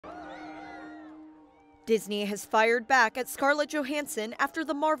Disney has fired back at Scarlett Johansson after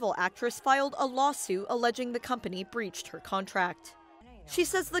the Marvel actress filed a lawsuit alleging the company breached her contract. She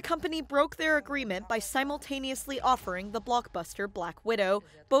says the company broke their agreement by simultaneously offering the blockbuster Black Widow,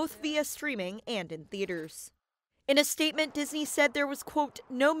 both via streaming and in theaters. In a statement, Disney said there was, quote,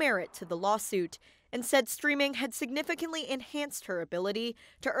 no merit to the lawsuit, and said streaming had significantly enhanced her ability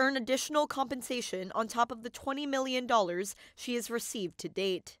to earn additional compensation on top of the $20 million she has received to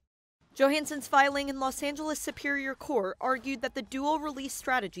date. Johansson's filing in Los Angeles Superior Court argued that the dual-release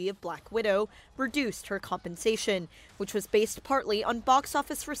strategy of Black Widow reduced her compensation, which was based partly on box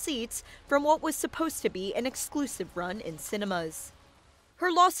office receipts from what was supposed to be an exclusive run in cinemas.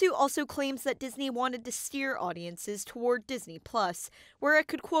 Her lawsuit also claims that Disney wanted to steer audiences toward Disney Plus, where it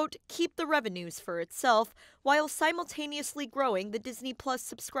could, quote, keep the revenues for itself while simultaneously growing the Disney Plus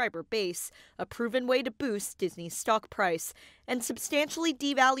subscriber base, a proven way to boost Disney's stock price, and substantially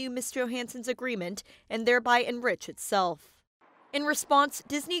devalue Ms. Johansson's agreement and thereby enrich itself. In response,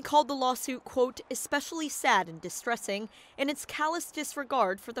 Disney called the lawsuit, quote, especially sad and distressing in its callous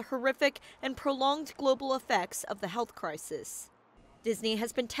disregard for the horrific and prolonged global effects of the health crisis. Disney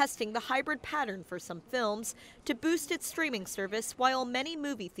has been testing the hybrid pattern for some films to boost its streaming service while many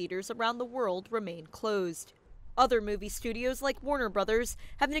movie theaters around the world remain closed. Other movie studios like Warner Brothers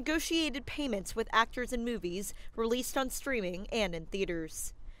have negotiated payments with actors in movies released on streaming and in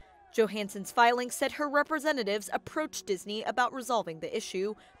theaters. Johansson's filing said her representatives approached Disney about resolving the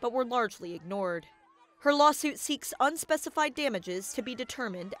issue, but were largely ignored. Her lawsuit seeks unspecified damages to be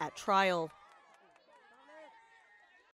determined at trial.